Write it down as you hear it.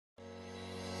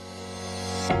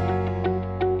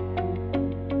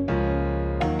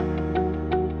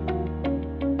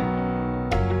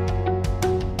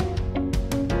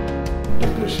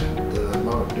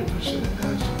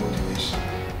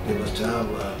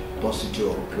positive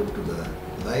outlook to the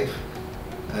life,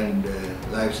 and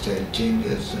lifestyle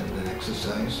changes and then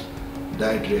exercise,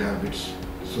 dietary habits,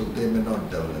 so they may not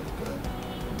develop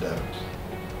diabetes.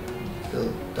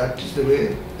 So that is the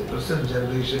way the present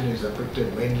generation is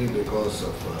affected, mainly because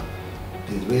of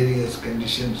these various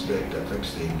conditions that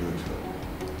affects the individual.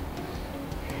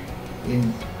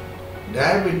 In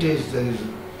diabetes,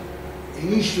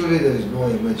 usually there is no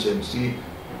emergency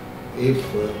if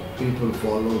people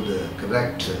follow the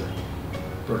correct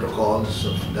protocols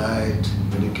of diet,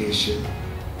 medication,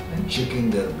 and checking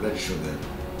their blood sugar.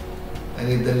 And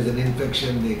if there is an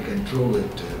infection, they control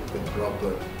it with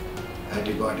proper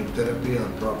antibiotic therapy or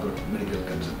proper medical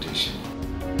consultation.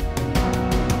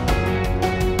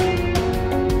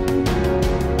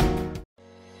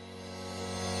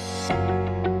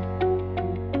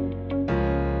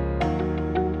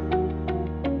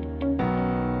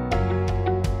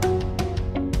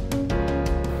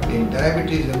 In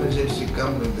diabetes, emergency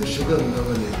comes when the sugar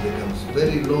level becomes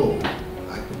very low.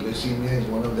 Hypoglycemia is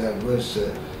one of the adverse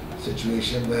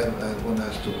situations where one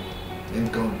has to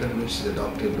encounter, which the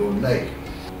doctor don't like.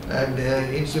 And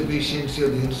insufficiency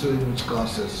of the insulin, which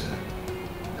causes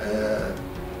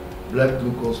blood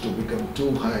glucose to become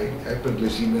too high.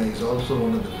 Hyperglycemia is also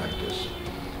one of the factors.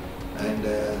 And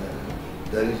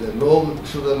there is a low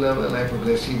sugar level,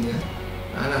 hypoglycemia,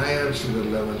 and a higher sugar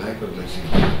level,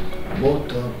 hyperglycemia.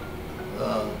 Both are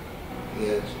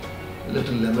a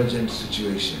little emergent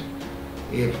situation.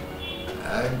 If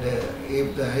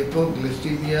the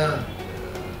hypoglycemia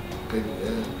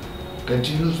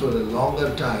continues for a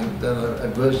longer time, there are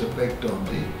adverse effects on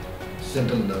the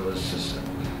central nervous system.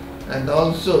 And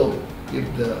also, if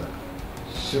the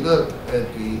sugar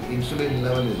at the insulin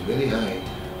level is very high,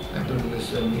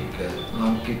 hyperglycemic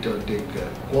non-ketotic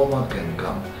coma can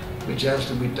come, which has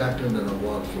to be tackled on a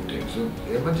war footing. So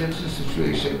emergency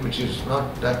situation, which is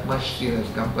not that much seen as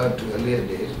compared to earlier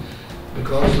days,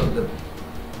 because of the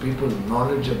people's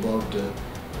knowledge about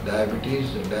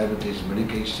diabetes and diabetes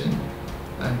medication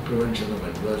and prevention of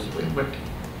adverse effects. But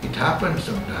it happens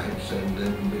sometimes, and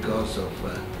then because of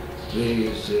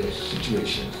various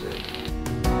situations.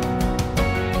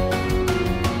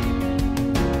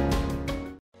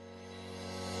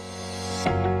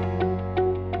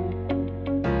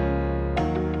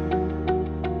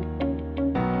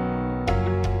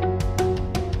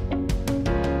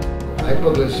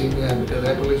 Hypoglycemia, because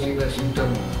hypoglycemia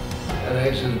symptom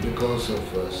arises because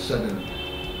of sudden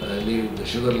the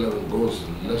sugar level goes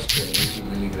less than 80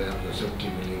 milligrams or 70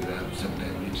 milligrams,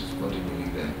 sometimes reaches 40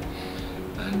 milligrams.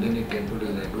 And then it can produce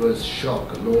an adverse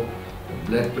shock, a low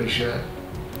blood pressure,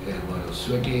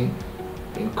 sweating,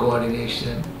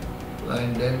 incoordination,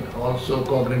 and then also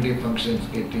cognitive functions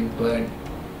get impaired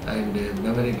and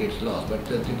memory gets lost.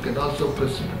 But it can also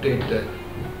precipitate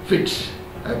fits.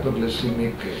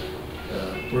 Hypoglycemic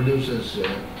produces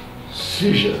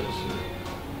seizures.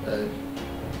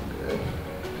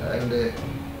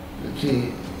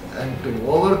 And to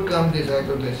overcome this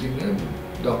hypoglycemia,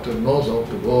 doctor knows how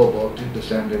to go about it, the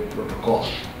standard protocol.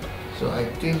 So I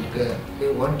think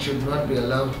one should not be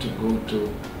allowed to go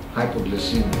to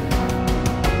hypoglycemia.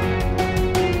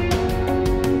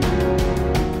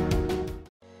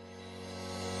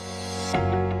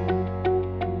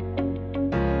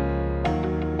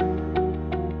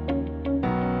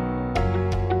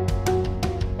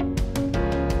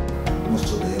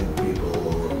 Most of the young people,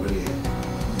 or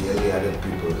the early adult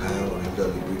people have, or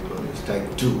elderly people, is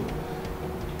type 2.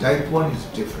 Type 1 is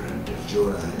different, it's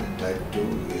juvenile, and type 2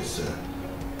 is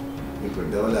people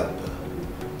develop.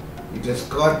 It has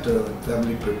got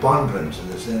family preponderance in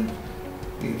the sense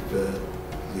if the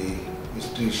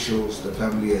history shows the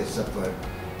family has suffered,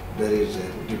 there is a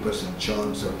 50%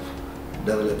 chance of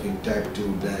developing type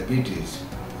 2 diabetes.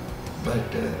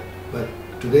 But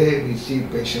today we see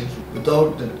patients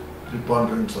without the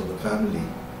preponderance of the family,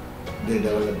 they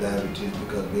develop diabetes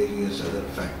because various other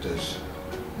factors,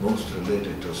 most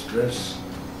related to stress.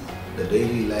 The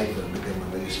daily life has become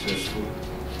very stressful.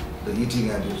 The eating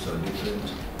habits are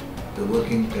different. The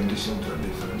working conditions are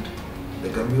different. The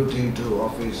commuting to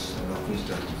office and office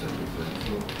times are different.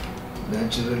 So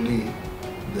naturally,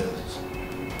 the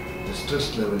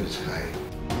stress level is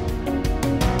high.